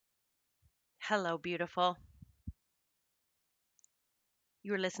Hello, beautiful.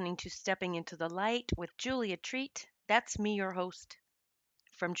 You're listening to Stepping into the Light with Julia Treat. That's me, your host,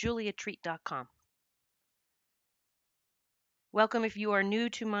 from juliatreat.com. Welcome if you are new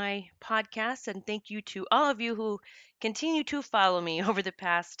to my podcast, and thank you to all of you who continue to follow me over the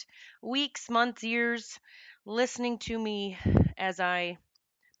past weeks, months, years, listening to me as I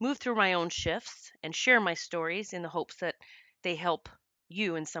move through my own shifts and share my stories in the hopes that they help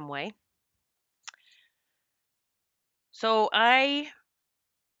you in some way. So, I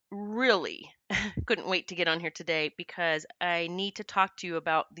really couldn't wait to get on here today because I need to talk to you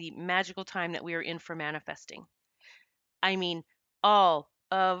about the magical time that we are in for manifesting. I mean, all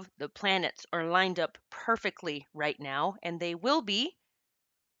of the planets are lined up perfectly right now, and they will be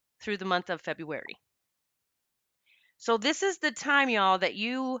through the month of February. So, this is the time, y'all, that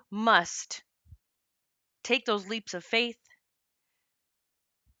you must take those leaps of faith,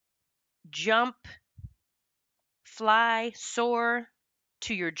 jump, fly, soar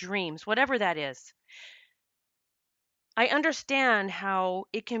to your dreams, whatever that is. I understand how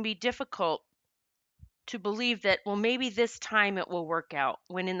it can be difficult to believe that, well, maybe this time it will work out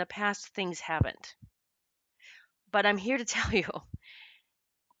when in the past things haven't. But I'm here to tell you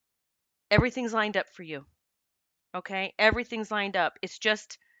everything's lined up for you. Okay? Everything's lined up. It's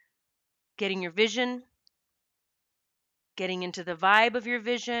just getting your vision, getting into the vibe of your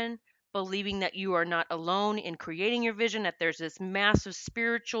vision, believing that you are not alone in creating your vision, that there's this massive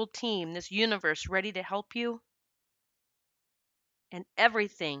spiritual team, this universe ready to help you, and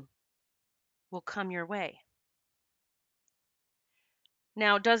everything will come your way.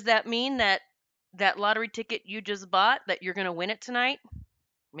 Now, does that mean that that lottery ticket you just bought that you're going to win it tonight?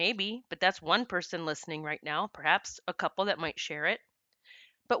 Maybe, but that's one person listening right now, perhaps a couple that might share it.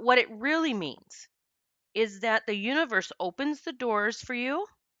 But what it really means is that the universe opens the doors for you,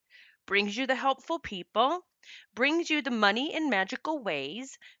 brings you the helpful people, brings you the money in magical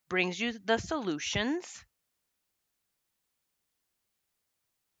ways, brings you the solutions.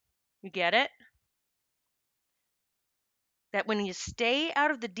 You get it? That when you stay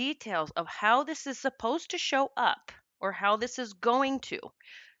out of the details of how this is supposed to show up or how this is going to,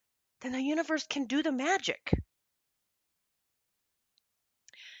 then the universe can do the magic.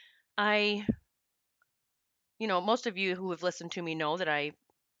 I, most of you who have listened to me know that I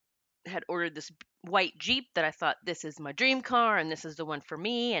had ordered this white Jeep that I thought this is my dream car and this is the one for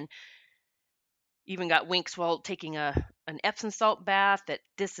me, and even got winks while taking an Epsom salt bath that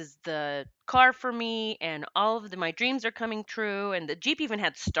this is the car for me and all of my dreams are coming true, and the Jeep even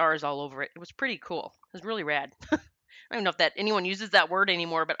had stars all over it. It was pretty cool. It was really rad. I don't know if that anyone uses that word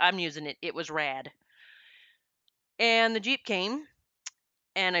anymore, but I'm using it. It was rad. And the Jeep came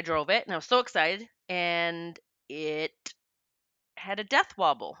and I drove it and I was so excited, and it had a death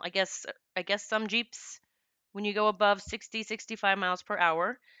wobble. I guess some Jeeps, when you go above 60, 65 miles per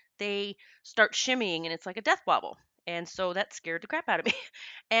hour, they start shimmying and it's like a death wobble. And so that scared the crap out of me.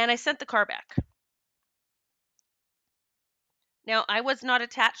 And I sent the car back. Now, I was not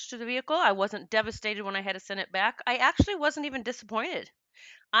attached to the vehicle. I wasn't devastated when I had to send it back. I actually wasn't even disappointed.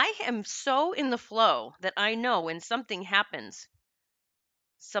 I am so in the flow that I know when something happens,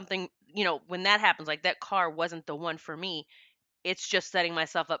 when that happens, like that car wasn't the one for me, it's just setting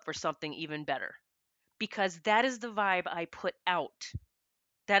myself up for something even better. Because that is the vibe I put out.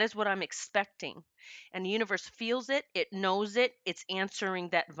 That is what I'm expecting. And the universe feels it, it knows it, it's answering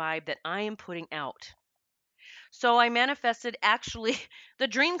that vibe that I am putting out. So I manifested actually the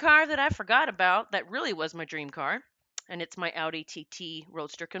dream car that I forgot about that really was my dream car. And it's my Audi TT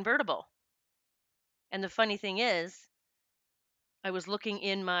Roadster convertible. And the funny thing is, I was looking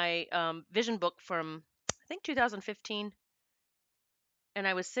in my vision book from, I think, 2015. And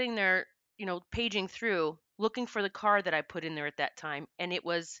I was sitting there, paging through, looking for the car that I put in there at that time. And it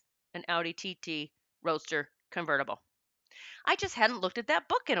was an Audi TT Roadster convertible. I just hadn't looked at that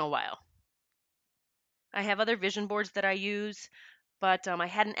book in a while. I have other vision boards that I use, but I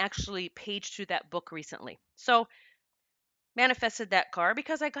hadn't actually paged through that book recently. So, manifested that car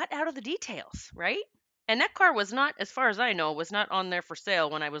because I got out of the details, right? And that car was not, as far as I know, was not on there for sale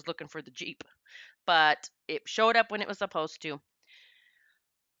when I was looking for the Jeep, but it showed up when it was supposed to.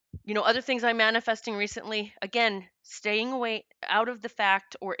 Other things I'm manifesting recently, again, staying away out of the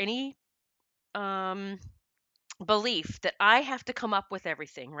fact or any um, belief that I have to come up with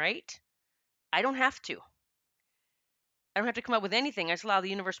everything, right? I don't have to. I don't have to come up with anything. I just allow the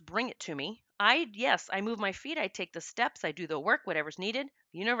universe bring it to me. Yes, I move my feet, I take the steps, I do the work, whatever's needed.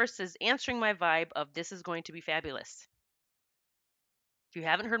 The universe is answering my vibe of this is going to be fabulous. If you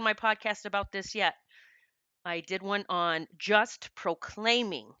haven't heard my podcast about this yet, I did one on just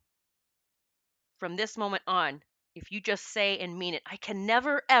proclaiming from this moment on, if you just say and mean it, I can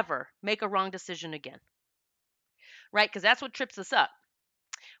never, ever make a wrong decision again, right? Because that's what trips us up.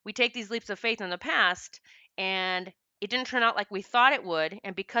 We take these leaps of faith in the past and it didn't turn out like we thought it would.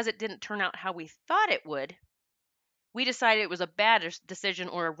 And because it didn't turn out how we thought it would, we decided it was a bad decision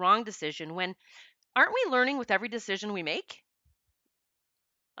or a wrong decision when aren't we learning with every decision we make?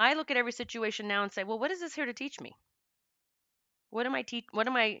 I look at every situation now and say, well, what is this here to teach me? What am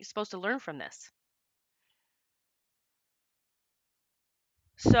I supposed to learn from this?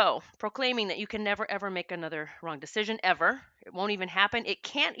 So, proclaiming that you can never ever make another wrong decision ever. It won't even happen. It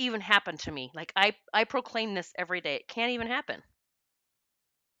can't even happen to me. Like I proclaim this every day. It can't even happen.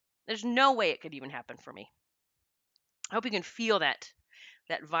 There's no way it could even happen for me. I hope you can feel that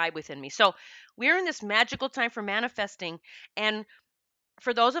vibe within me. So, we're in this magical time for manifesting, and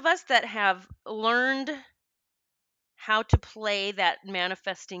for those of us that have learned how to play that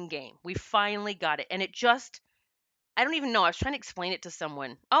manifesting game, we finally got it. And it just I don't even know. I was trying to explain it to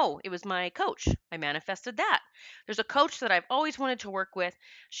someone. Oh, it was my coach. I manifested that. There's a coach that I've always wanted to work with.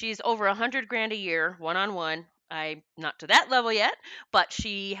 She's over 100 grand a year, one on one. I'm not to that level yet, but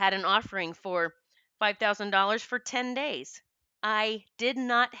she had an offering for $5,000 for 10 days. I did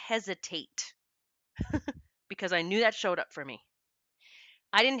not hesitate because I knew that showed up for me.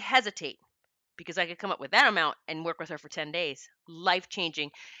 I didn't hesitate because I could come up with that amount and work with her for 10 days. Life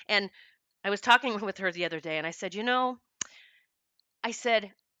changing. And I was talking with her the other day and I said, I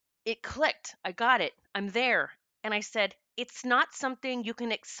said, it clicked. I got it. I'm there. And I said, it's not something you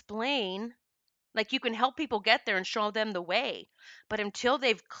can explain. Like you can help people get there and show them the way. But until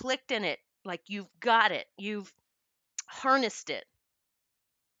they've clicked in it, like you've got it, you've harnessed it,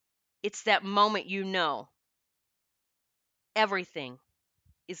 it's that moment everything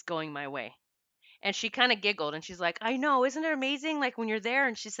is going my way. And she kind of giggled and she's like, I know, isn't it amazing? Like when you're there,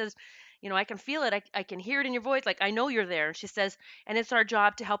 and she says, I can feel it. I can hear it in your voice. Like, I know you're there. And she says, and it's our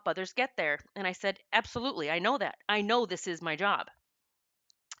job to help others get there. And I said, absolutely. I know that. I know this is my job.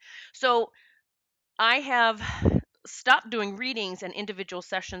 So I have stopped doing readings and individual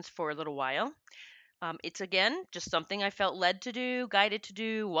sessions for a little while. It's again just something I felt led to do, guided to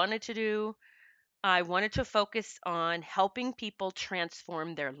do, wanted to do. I wanted to focus on helping people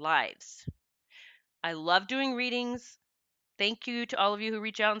transform their lives. I love doing readings. Thank you to all of you who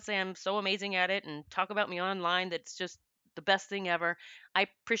reach out and say I'm so amazing at it and talk about me online. That's just the best thing ever. I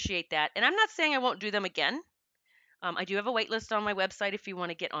appreciate that. And I'm not saying I won't do them again. I do have a wait list on my website if you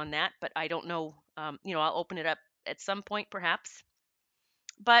want to get on that, but I don't know. I'll open it up at some point perhaps.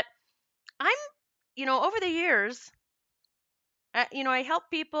 But I'm, over the years, I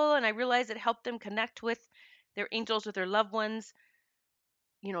help people and I realize it helped them connect with their angels, with their loved ones,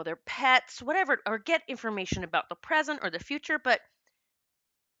 their pets, whatever, or get information about the present or the future. But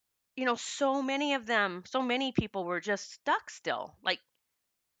so many of them, so many people were just stuck still. Like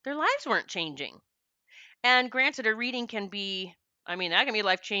their lives weren't changing. And granted, a reading can be, that can be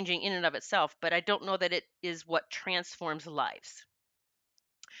life changing in and of itself, but I don't know that it is what transforms lives.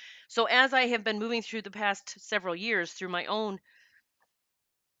 So as I have been moving through the past several years through my own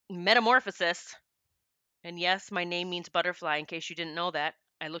metamorphosis, and yes, my name means butterfly, in case you didn't know that.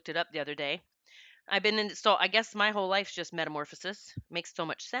 I looked it up the other day. So I guess my whole life's just metamorphosis. Makes so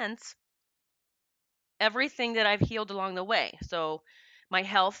much sense. Everything that I've healed along the way. So, my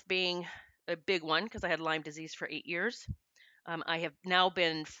health being a big one because I had Lyme disease for 8 years. I have now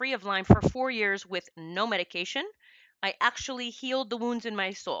been free of Lyme for 4 years with no medication. I actually healed the wounds in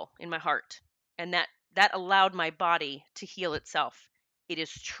my soul, in my heart, and that allowed my body to heal itself. It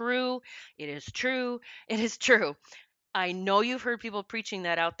is true. It is true. It is true. I know you've heard people preaching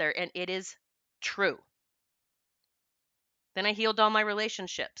that out there, and it is true. Then I healed all my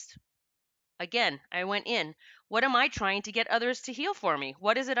relationships. Again, I went in. What am I trying to get others to heal for me?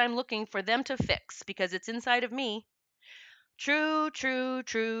 What is it I'm looking for them to fix? Because it's inside of me. True, true,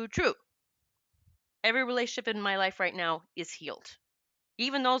 true, true. Every relationship in my life right now is healed,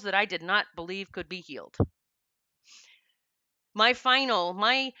 even those that I did not believe could be healed. My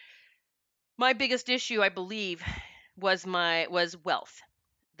biggest issue, I believe, was wealth.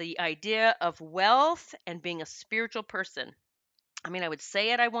 The idea of wealth and being a spiritual person. I would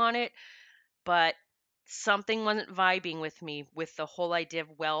say I want it, but something wasn't vibing with me with the whole idea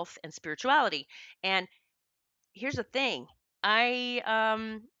of wealth and spirituality. And here's the thing. I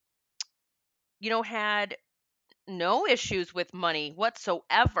had no issues with money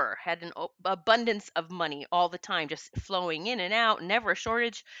whatsoever. Had an abundance of money all the time, just flowing in and out, never a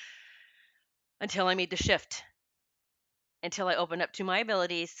shortage until I made the shift. Until I opened up to my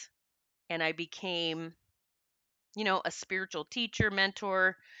abilities and I became, a spiritual teacher,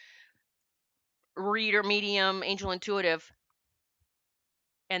 mentor, reader, medium, angel intuitive.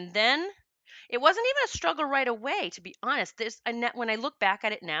 And then it wasn't even a struggle right away, to be honest. When I look back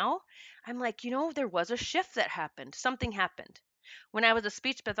at it now, I'm like, there was a shift that happened. Something happened. When I was a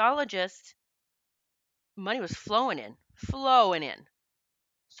speech pathologist, money was flowing in, flowing in.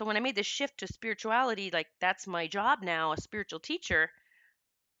 So when I made the shift to spirituality, like that's my job now, a spiritual teacher,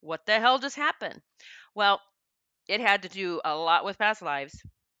 what the hell just happened? Well, it had to do a lot with past lives,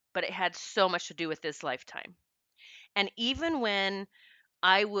 but it had so much to do with this lifetime. And even when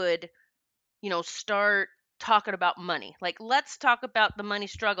I would, start talking about money, like let's talk about the money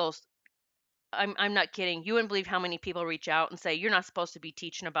struggles. I'm not kidding. You wouldn't believe how many people reach out and say, "You're not supposed to be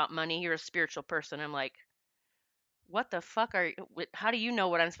teaching about money. You're a spiritual person." I'm like, "What the fuck are you? How do you know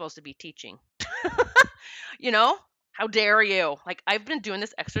what I'm supposed to be teaching?" you know? How dare you? Like I've been doing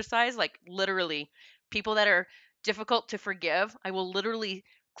this exercise like literally people that are difficult to forgive, I will literally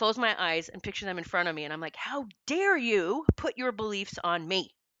close my eyes and picture them in front of me and I'm like, "How dare you put your beliefs on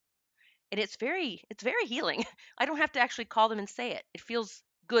me?" And it's very healing. I don't have to actually call them and say it. It feels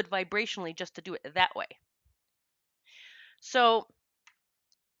good vibrationally just to do it that way. So,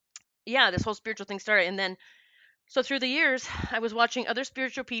 yeah, this whole spiritual thing started and then so through the years, I was watching other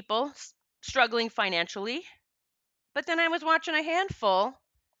spiritual people struggling financially, but then I was watching a handful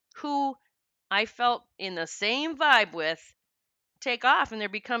who I felt in the same vibe with take off and they're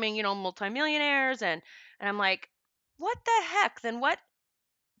becoming, multimillionaires and I'm like, "What the heck? Then what?"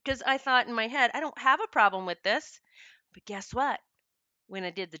 Because I thought in my head, I don't have a problem with this. But guess what? When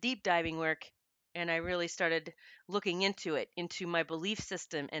I did the deep diving work and I really started looking into it, into my belief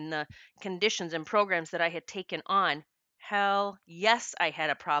system and the conditions and programs that I had taken on, hell yes, I had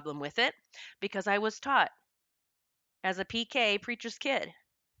a problem with it because I was taught as a PK, preacher's kid,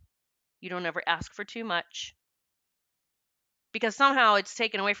 you don't ever ask for too much because somehow it's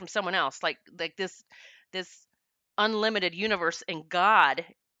taken away from someone else. Like this unlimited universe and God,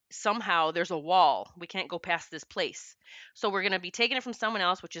 somehow there's a wall. We can't go past this place. So we're going to be taking it from someone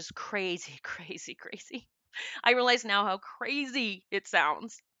else, which is crazy, crazy, crazy. I realize now how crazy it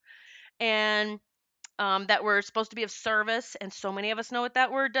sounds. And that we're supposed to be of service, and so many of us know what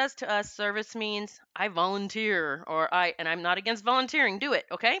that word does to us. Service means I volunteer, and I'm not against volunteering, do it,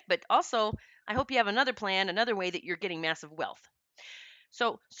 okay? But also, I hope you have another plan, another way that you're getting massive wealth.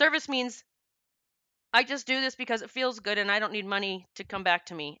 So, service means I just do this because it feels good and I don't need money to come back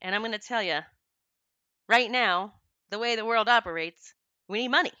to me. And I'm going to tell you right now, the way the world operates, we need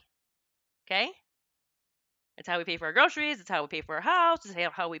money, okay? It's how we pay for our groceries. It's how we pay for our house. It's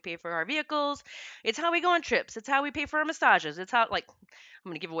how we pay for our vehicles. It's how we go on trips. It's how we pay for our massages. It's how, like, I'm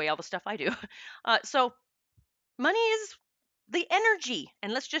going to give away all the stuff I do. So, money is the energy.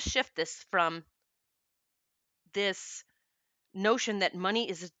 And let's just shift this from this notion that money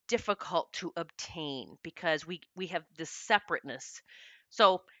is difficult to obtain because we have this separateness.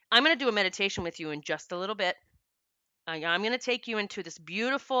 So, I'm going to do a meditation with you in just a little bit. I'm going to take you into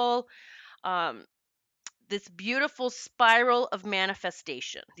um, this beautiful spiral of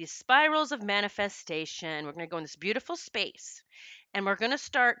manifestation. These spirals of manifestation. We're going to go in this beautiful space and we're going to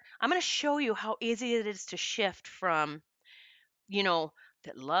start. I'm going to show you how easy it is to shift from, you know,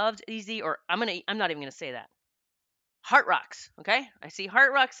 that loved easy, or I'm not even going to say that. Heart rocks, okay? I see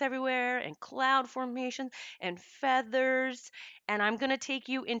heart rocks everywhere and cloud formations and feathers. And I'm going to take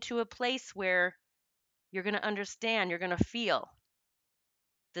you into a place where you're going to understand, you're going to feel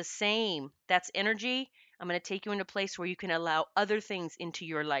the same. That's energy. I'm going to take you into a place where you can allow other things into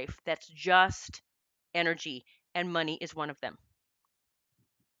your life. That's just energy, and money is one of them.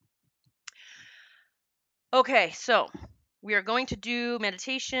 Okay, so we are going to do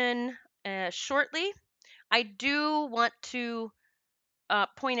meditation shortly. I do want to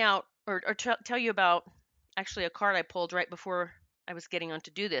point out or tell you about actually a card I pulled right before I was getting on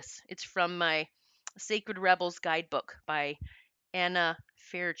to do this. It's from my Sacred Rebels guidebook by Anna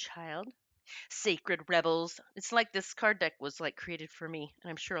Fairchild. Sacred Rebels. It's like this card deck was like created for me, and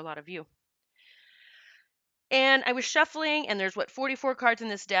I'm sure a lot of you. And I was shuffling, and there's 44 cards in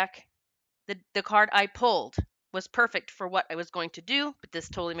this deck. The card I pulled was perfect for what I was going to do, but this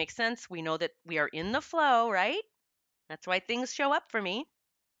totally makes sense. We know that we are in the flow, right? That's why things show up for me.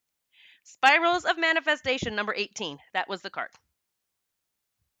 Spirals of Manifestation, number 18. That was the card.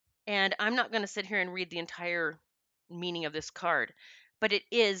 And I'm not going to sit here and read the entire meaning of this card, but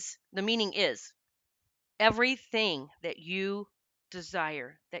the meaning is everything that you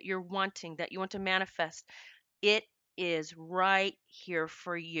desire, that you're wanting, that you want to manifest, it is right here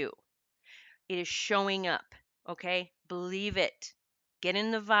for you. It is showing up, okay? Believe it. Get in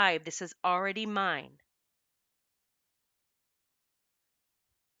the vibe. This is already mine.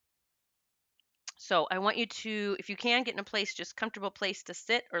 So I want you to, if you can, get in a place, just comfortable place to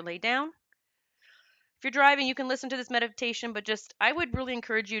sit or lay down. If you're driving, you can listen to this meditation, but just I would really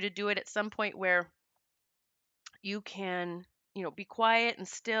encourage you to do it at some point where you can, be quiet and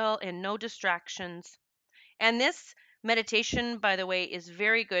still and no distractions. And this meditation, by the way, is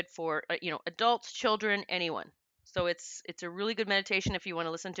very good for, adults, children, anyone. So it's a really good meditation if you want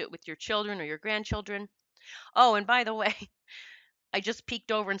to listen to it with your children or your grandchildren. Oh, and by the way, I just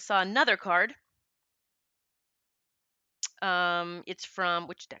peeked over and saw another card. It's from,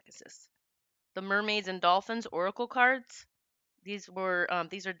 which deck is this? The Mermaids and Dolphins Oracle cards. These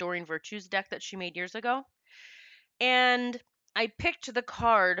are Doreen Virtue's deck that she made years ago. And I picked the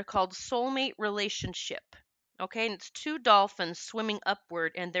card called Soulmate Relationship. Okay, and it's two dolphins swimming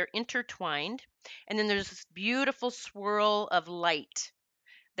upward and they're intertwined. And then there's this beautiful swirl of light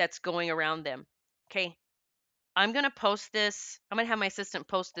that's going around them. Okay, I'm going to post this. I'm going to have my assistant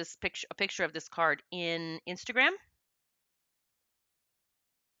post this picture, a picture of this card in Instagram,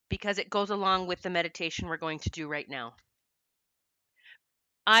 because it goes along with the meditation we're going to do right now.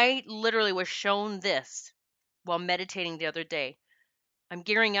 I literally was shown this while meditating the other day. I'm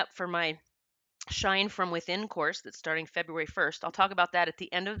gearing up for my Shine from Within course that's starting February 1st. I'll talk about that at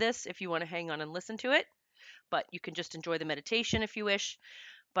the end of this if you want to hang on and listen to it, but you can just enjoy the meditation if you wish.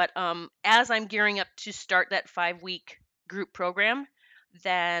 But as I'm gearing up to start that 5-week group program,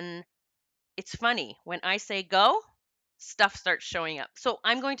 then it's funny. When I say go, stuff starts showing up. So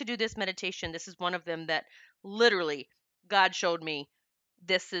I'm going to do this meditation. This is one of them that literally God showed me.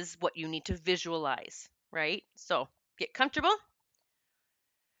 This is what you need to visualize, right? So get comfortable.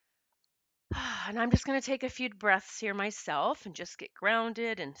 And I'm just going to take a few breaths here myself and just get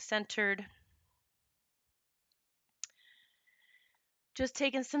grounded and centered. Just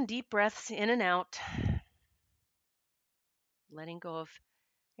taking some deep breaths in and out, letting go of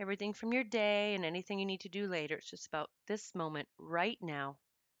everything from your day and anything you need to do later. It's just about this moment right now,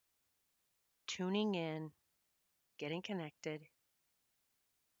 tuning in, getting connected,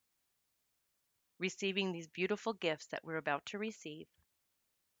 receiving these beautiful gifts that we're about to receive.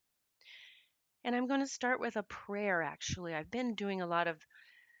 And I'm going to start with a prayer, actually. I've been doing a lot of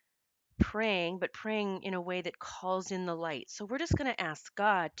praying, but praying in a way that calls in the light. So we're just going to ask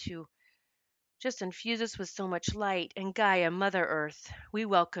God to just infuse us with so much light. And Gaia, Mother Earth, we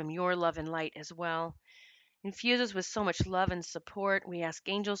welcome your love and light as well. Infuse us with so much love and support. We ask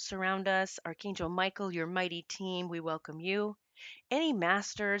angels surround us. Archangel Michael, your mighty team, we welcome you. Any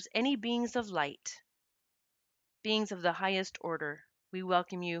masters, any beings of light, beings of the highest order, we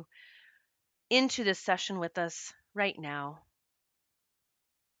welcome you into this session with us right now.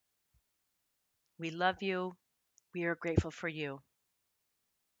 We love you. We are grateful for you.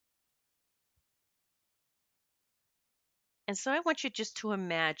 And so I want you just to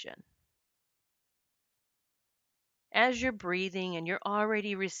imagine, as you're breathing and you're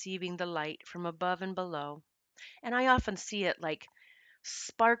already receiving the light from above and below, and I often see it like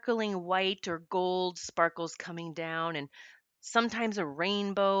sparkling white or gold sparkles coming down, and sometimes a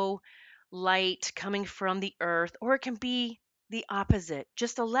rainbow light coming from the earth, or it can be the opposite,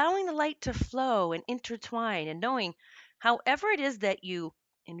 just allowing the light to flow and intertwine, and knowing however it is that you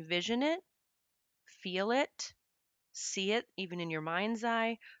envision it, feel it, see it, even in your mind's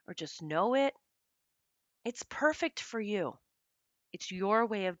eye, or just know it, it's perfect for you. It's your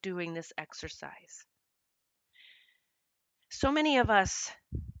way of doing this exercise. So many of us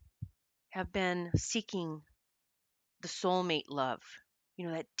have been seeking the soulmate love,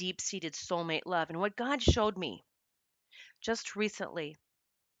 that deep seated soulmate love. And what God showed me just recently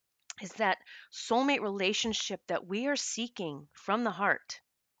is that soulmate relationship that we are seeking from the heart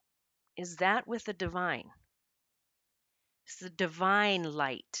is that with the divine. It's the divine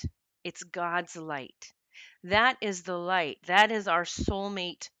light, it's God's light. That is the light. That is our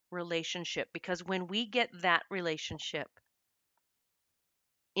soulmate relationship. Because when we get that relationship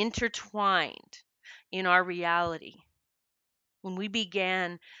intertwined in our reality, when we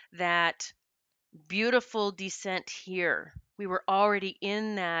began that beautiful descent here, we were already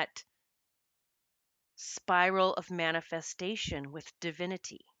in that spiral of manifestation with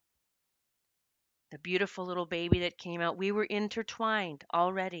divinity. The beautiful little baby that came out, we were intertwined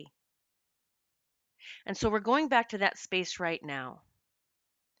already. And so we're going back to that space right now.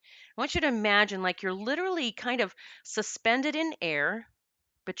 I want you to imagine like you're literally kind of suspended in air,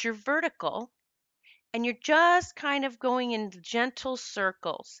 but you're vertical. And you're just kind of going in gentle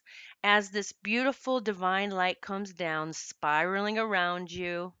circles as this beautiful divine light comes down, spiraling around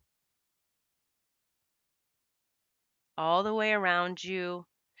you, all the way around you,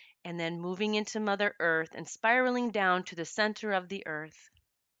 and then moving into Mother Earth and spiraling down to the center of the earth.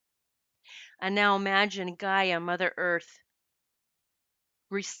 And now imagine Gaia, Mother Earth,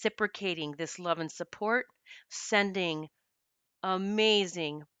 reciprocating this love and support, sending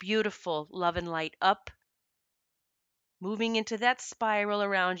amazing, beautiful love and light up, moving into that spiral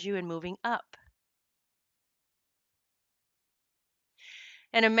around you and moving up.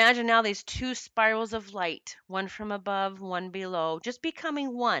 And imagine now these two spirals of light, one from above, one below, just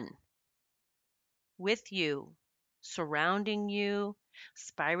becoming one with you, surrounding you,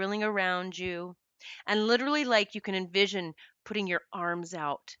 spiraling around you. And literally, like you can envision putting your arms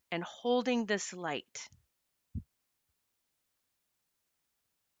out and holding this light.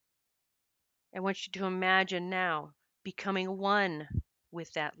 I want you to imagine now becoming one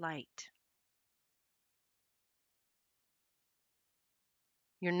with that light.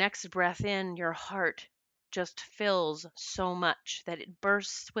 Your next breath in, your heart just fills so much that it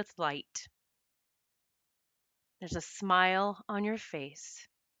bursts with light. There's a smile on your face.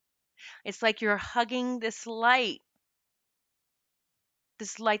 It's like you're hugging this light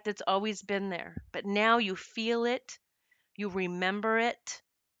that's always been there. But now you feel it, you remember it,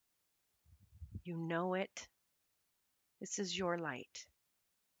 you know it. This is your light.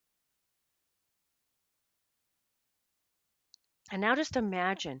 And now just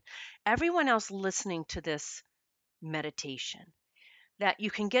imagine everyone else listening to this meditation, that you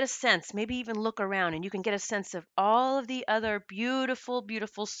can get a sense, maybe even look around and you can get a sense of all of the other beautiful,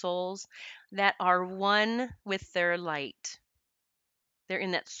 beautiful souls that are one with their light. They're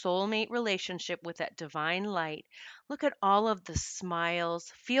in that soulmate relationship with that divine light. Look at all of the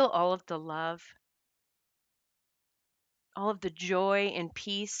smiles, feel all of the love, all of the joy and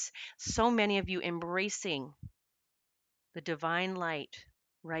peace. So many of you embracing the divine light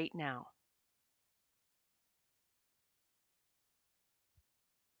right now.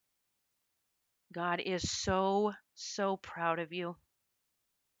 God is so, so proud of you.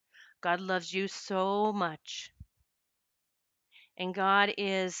 God loves you so much. And God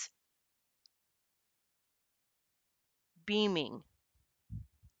is beaming,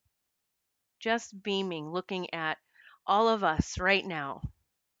 just beaming, looking at all of us right now,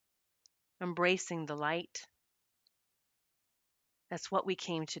 embracing the light. That's what we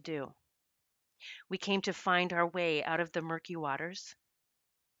came to do. We came to find our way out of the murky waters,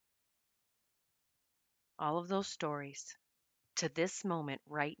 all of those stories, to this moment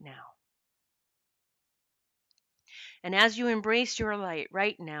right now. And as you embrace your light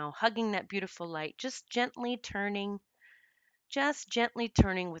right now, hugging that beautiful light, just gently turning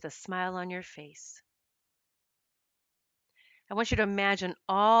with a smile on your face. I want you to imagine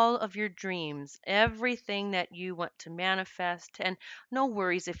all of your dreams, everything that you want to manifest, and no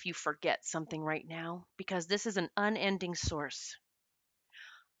worries if you forget something right now, because this is an unending source,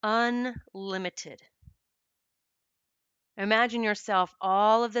 unlimited. Imagine yourself,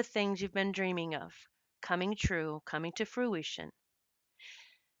 all of the things you've been dreaming of, coming true, coming to fruition.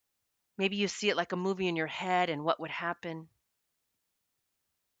 Maybe you see it like a movie in your head and what would happen,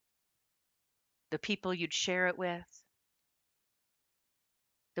 the people you'd share it with,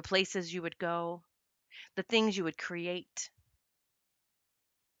 the places you would go, the things you would create,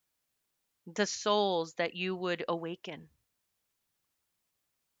 the souls that you would awaken.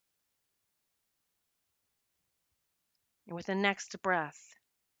 And with the next breath,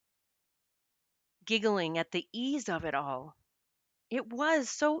 giggling at the ease of it all. It was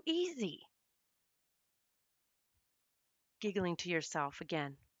so easy. Giggling to yourself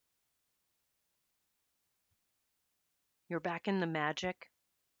again. You're back in the magic.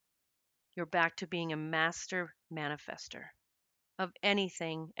 You're back to being a master manifester of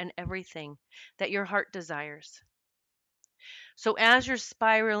anything and everything that your heart desires. So as you're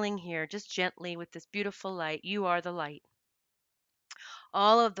spiraling here, just gently with this beautiful light, you are the light.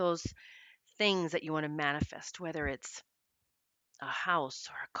 All of those things that you want to manifest, whether it's a house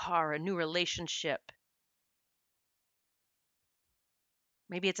or a car, a new relationship,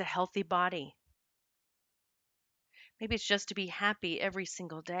 maybe it's a healthy body, maybe it's just to be happy every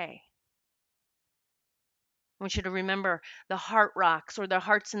single day. I want you to remember the heart rocks or the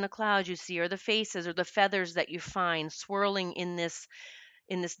hearts in the clouds you see, or the faces or the feathers that you find swirling in this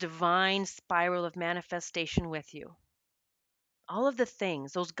divine spiral of manifestation with you. All of the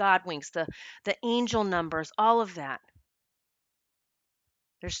things, those God winks, the angel numbers, all of that.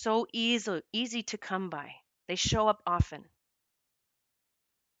 They're so easy to come by. They show up often.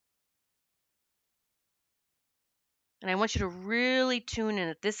 And I want you to really tune in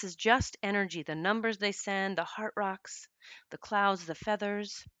that this is just energy. The numbers they send, the heart rocks, the clouds, the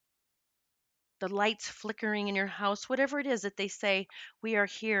feathers, the lights flickering in your house, whatever it is that they say, we are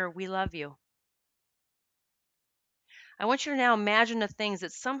here, we love you. I want you to now imagine the things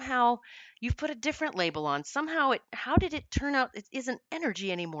that somehow you've put a different label on. Somehow how did it turn out it isn't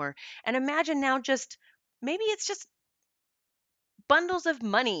energy anymore? And imagine now just maybe it's just bundles of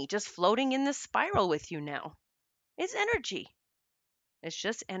money just floating in this spiral with you now. It's energy. It's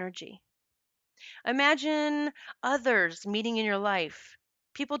just energy. Imagine others meeting in your life.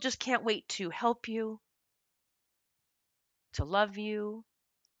 People just can't wait to help you, to love you.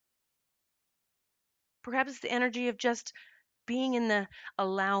 Perhaps it's the energy of just being in the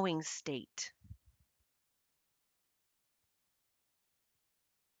allowing state.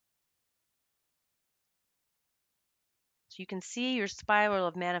 So you can see your spiral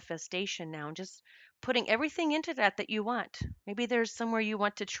of manifestation now and just putting everything into that you want. Maybe there's somewhere you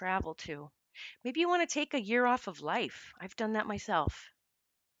want to travel to. Maybe you want to take a year off of life. I've done that myself.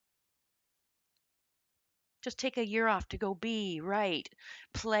 Just take a year off to go be, write,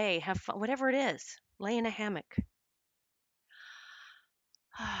 play, have fun, whatever it is. Lay in a hammock.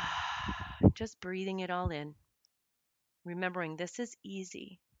 Just breathing it all in. Remembering this is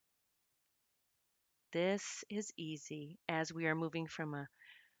easy. This is easy as we are moving from a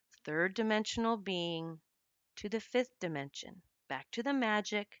third dimensional being to the fifth dimension, back to the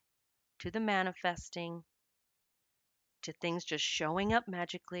magic, to the manifesting, to things just showing up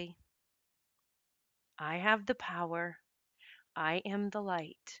magically. I have the power. I am the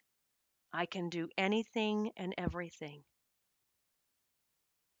light. I can do anything and everything.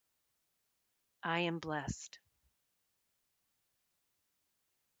 I am blessed.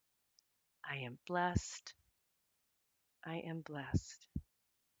 I am blessed. I am blessed.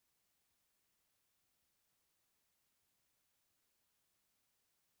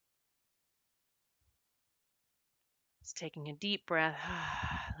 Just taking a deep breath,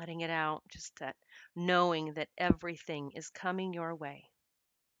 letting it out, just that knowing that everything is coming your way.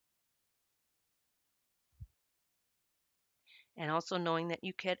 And also knowing that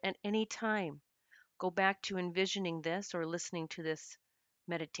you can at any time go back to envisioning this or listening to this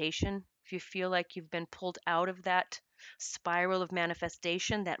meditation. If you feel like you've been pulled out of that spiral of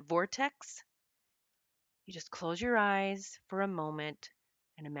manifestation, that vortex, you just close your eyes for a moment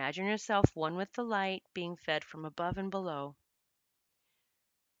and imagine yourself one with the light being fed from above and below.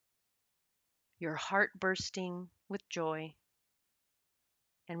 Your heart bursting with joy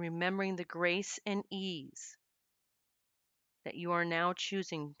and remembering the grace and ease that you are now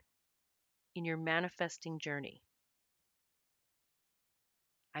choosing in your manifesting journey.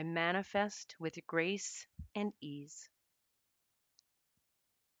 I manifest with grace and ease.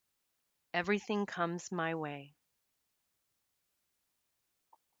 Everything comes my way.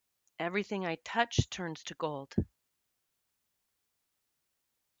 Everything I touch turns to gold.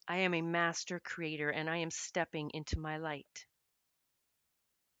 I am a master creator and I am stepping into my light.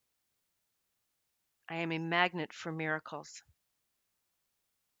 I am a magnet for miracles.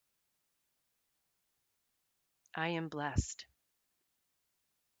 I am blessed.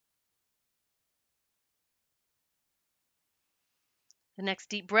 The next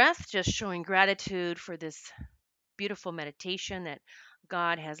deep breath, just showing gratitude for this beautiful meditation that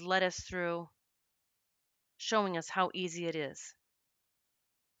God has led us through, showing us how easy it is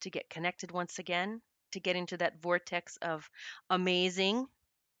to get connected once again, to get into that vortex of amazing,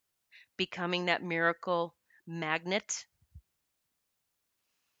 becoming that miracle magnet.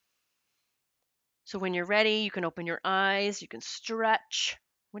 So when you're ready, you can open your eyes, you can stretch,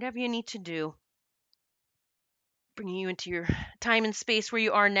 whatever you need to do, bringing you into your time and space where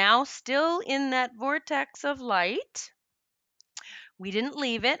you are now, still in that vortex of light. We didn't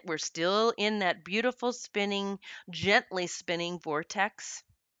leave it. We're still in that beautiful spinning, gently spinning vortex,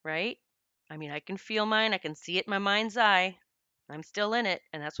 right? I mean, I can feel mine. I can see it in my mind's eye. I'm still in it.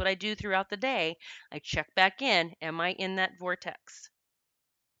 And that's what I do throughout the day. I check back in. Am I in that vortex?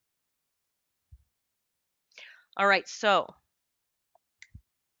 All right. So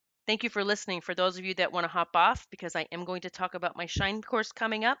thank you for listening. For those of you that want to hop off, because I am going to talk about my Shine course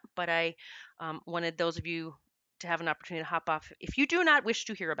coming up, but I wanted those of you to have an opportunity to hop off if you do not wish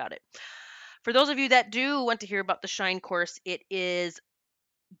to hear about it. For those of you that do want to hear about the Shine course, it is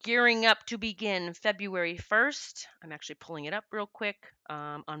gearing up to begin February 1st. I'm actually pulling it up real quick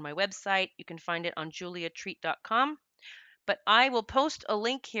on my website. You can find it on juliatreat.com. But I will post a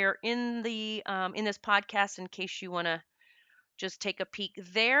link here in the in this podcast in case you want to just take a peek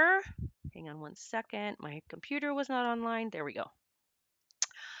there. Hang on one second. My computer was not online. There we go.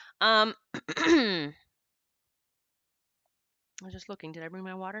 I was just looking. Did I bring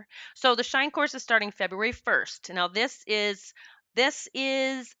my water? So the Shine course is starting February 1st. Now this is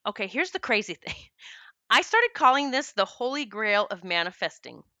okay, here's the crazy thing. I started calling this the Holy Grail of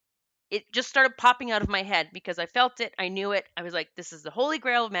manifesting. it just started popping out of my head because I felt it. I knew it. I was like, this is the holy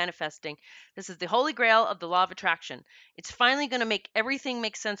grail of manifesting. This is the holy grail of the law of attraction. It's finally going to make everything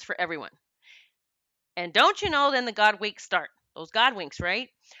make sense for everyone. And don't you know, then the God winks start. Those God winks, right?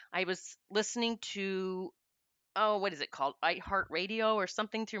 I was listening to, oh, what is it called? iHeartRadio or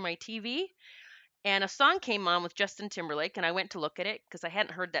something through my TV. And a song came on with Justin Timberlake. And I went to look at it because I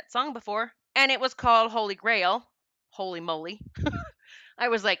hadn't heard that song before. And it was called Holy Grail. Holy moly. I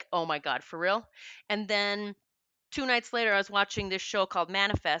was like, oh my God, for real? And then 2 nights later, I was watching this show called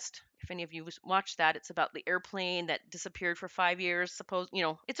Manifest. If any of you watched that, it's about the airplane that disappeared for 5 years.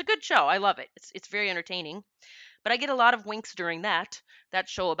 It's a good show. I love it. It's very entertaining. But I get a lot of winks during that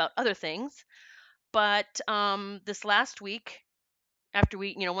show about other things. But this last week, after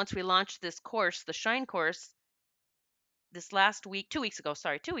once we launched this course, the Shine course, this last week, 2 weeks ago,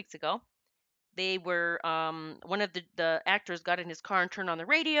 sorry, 2 weeks ago, they were one of the actors got in his car and turned on the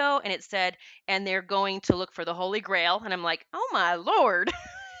radio, and it said, and they're going to look for the Holy Grail. And I'm like, oh my Lord.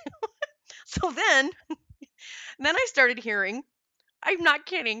 So then I started hearing, I'm not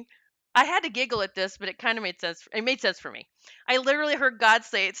kidding. I had to giggle at this, but it kind of made sense. It made sense for me. I literally heard God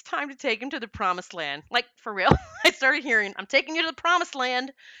say, it's time to take him to the promised land. Like, for real. I started hearing, I'm taking you to the promised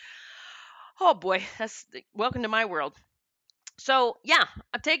land. Oh boy, that's welcome to my world. So, yeah,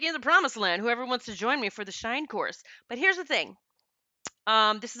 I'm taking you to the promised land. Whoever wants to join me for the Shine course. But here's the thing.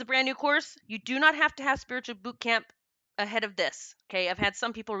 This is a brand new course. You do not have to have spiritual boot camp ahead of this. Okay, I've had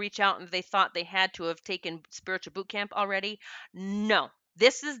some people reach out and they thought they had to have taken spiritual boot camp already. No,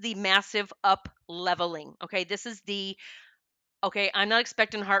 this is the massive up leveling. Okay, this is the okay. I'm not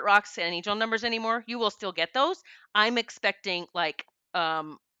expecting heart rocks and angel numbers anymore. You will still get those. I'm expecting like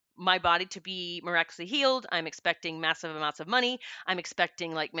my body to be miraculously healed. I'm expecting massive amounts of money. I'm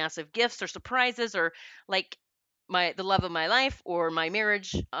expecting like massive gifts or surprises or like the love of my life or my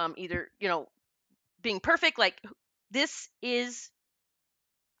marriage either being perfect. Like this is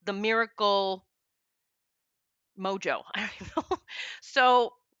the miracle mojo. I don't even know.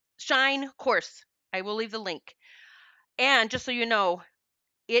 So Shine course, I will leave the link. And just so you know,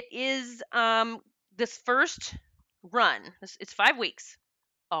 it is this first run, it's 5 weeks.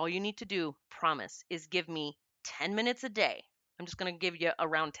 All you need to do, promise, is give me 10 minutes a day. I'm just going to give you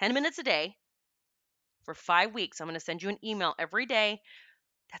around 10 minutes a day for 5 weeks. I'm going to send you an email every day.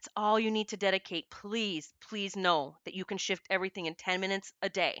 That's all you need to dedicate. Please, please know that you can shift everything in 10 minutes a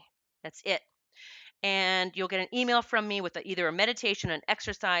day. That's it. And you'll get an email from me with either a meditation, an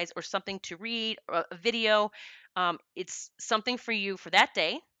exercise, or something to read, or a video. It's something for you for that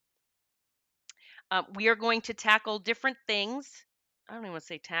day. We are going to tackle different things. I don't even want to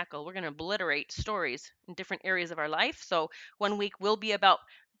say tackle. We're going to obliterate stories in different areas of our life. So 1 week will be about,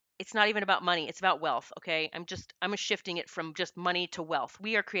 it's not even about money, it's about wealth. Okay, I'm shifting it from just money to wealth.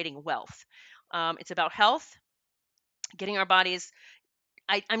 We are creating wealth. It's about health, getting our bodies.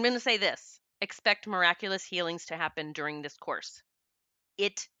 I'm going to say this: expect miraculous healings to happen during this course.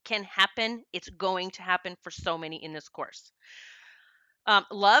 It can happen. It's going to happen for so many in this course.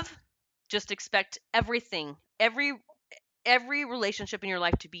 Love, just expect everything, every relationship in your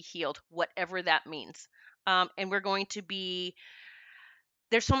life to be healed, whatever that means. And we're going to be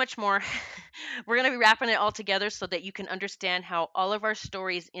there's so much more. We're going to be wrapping it all together so that you can understand how all of our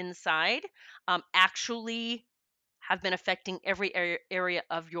stories inside actually have been affecting every area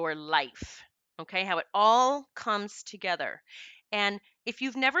of your life. Okay, how it all comes together. And if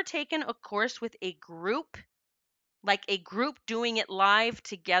you've never taken a course with a group, like a group doing it live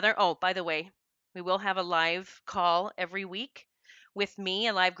together, oh, by the way, we will have a live call every week with me,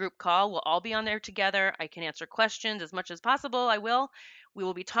 a live group call. We'll all be on there together. I can answer questions as much as possible. I will. We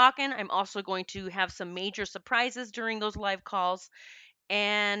will be talking. I'm also going to have some major surprises during those live calls.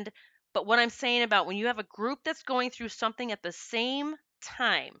 But what I'm saying about when you have a group that's going through something at the same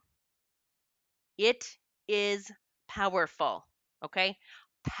time, it is powerful. Okay?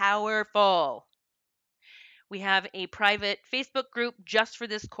 Powerful. We have a private Facebook group just for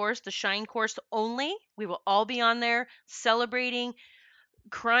this course, the Shine course only. We will all be on there celebrating,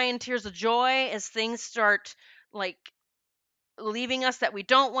 crying tears of joy as things start like leaving us that we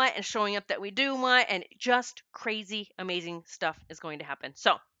don't want and showing up that we do want, and just crazy amazing stuff is going to happen.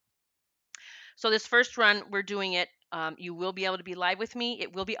 So this first run, we're doing it. You will be able to be live with me.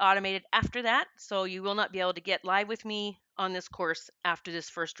 It will be automated after that, so you will not be able to get live with me on this course after this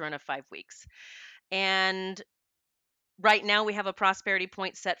first run of 5 weeks. And right now we have a prosperity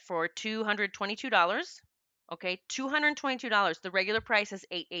point set for $222. Okay, $222. The regular price is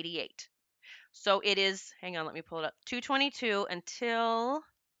 $888. So it is, hang on, let me pull it up. $222 until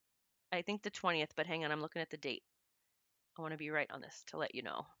I think the 20th, but hang on, I'm looking at the date. I want to be right on this to let you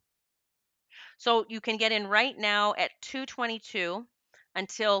know. So you can get in right now at 222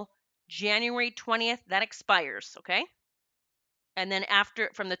 until January 20th. That expires, okay? And then after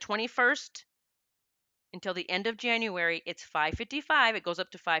from the 21st until the end of January, it's 555. It goes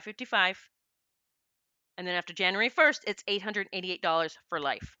up to 555. And then after January 1st, it's $888 for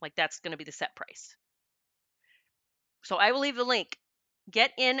life. Like that's going to be the set price. So I will leave the link.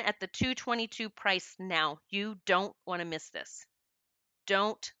 Get in at the 222 price now. You don't want to miss this.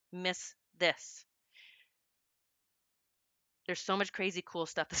 Don't miss this. There's so much crazy cool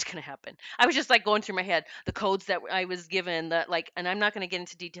stuff that's going to happen. I was just like going through my head the codes that I was given that like, and I'm not going to get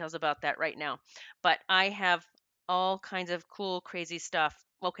into details about that right now, but I have all kinds of cool crazy stuff.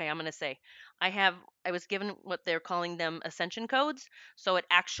 Okay, I'm going to say I was given what they're calling them ascension codes. So it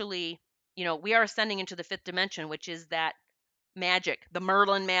actually, we are ascending into the fifth dimension, which is that magic, the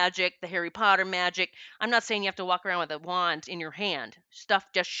Merlin magic, the Harry Potter magic. I'm not saying you have to walk around with a wand in your hand. Stuff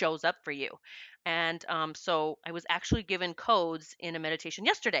just shows up for you. And so I was actually given codes in a meditation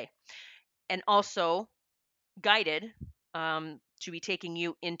yesterday and also guided to be taking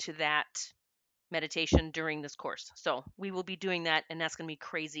you into that meditation during this course. So we will be doing that, and that's going to be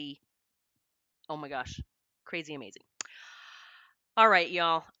crazy. Oh my gosh, crazy amazing. All right,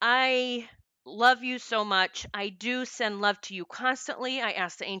 y'all. I love you so much. I do send love to you constantly. I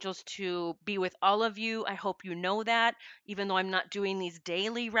ask the angels to be with all of you. I hope you know that, even though I'm not doing these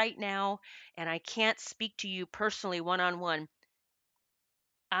daily right now and I can't speak to you personally one on one.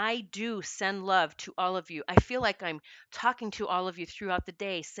 I do send love to all of you. I feel like I'm talking to all of you throughout the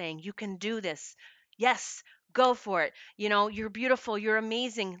day saying, you can do this. Yes, go for it. You're beautiful. You're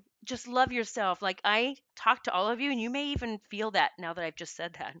amazing. Just love yourself. Like I talk to all of you, and you may even feel that now that I've just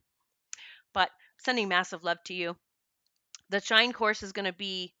said that. But sending massive love to you. The Shine course is going to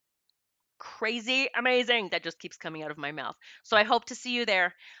be crazy amazing. That just keeps coming out of my mouth. So I hope to see you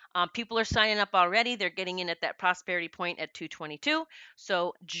there. People are signing up already. They're getting in at that prosperity point at 222.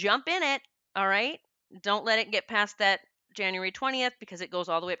 So jump in it. All right. Don't let it get past that January 20th because it goes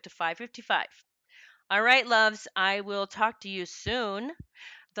all the way up to 555. All right, loves. I will talk to you soon.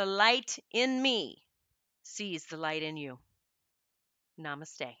 The light in me sees the light in you.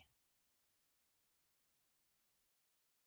 Namaste.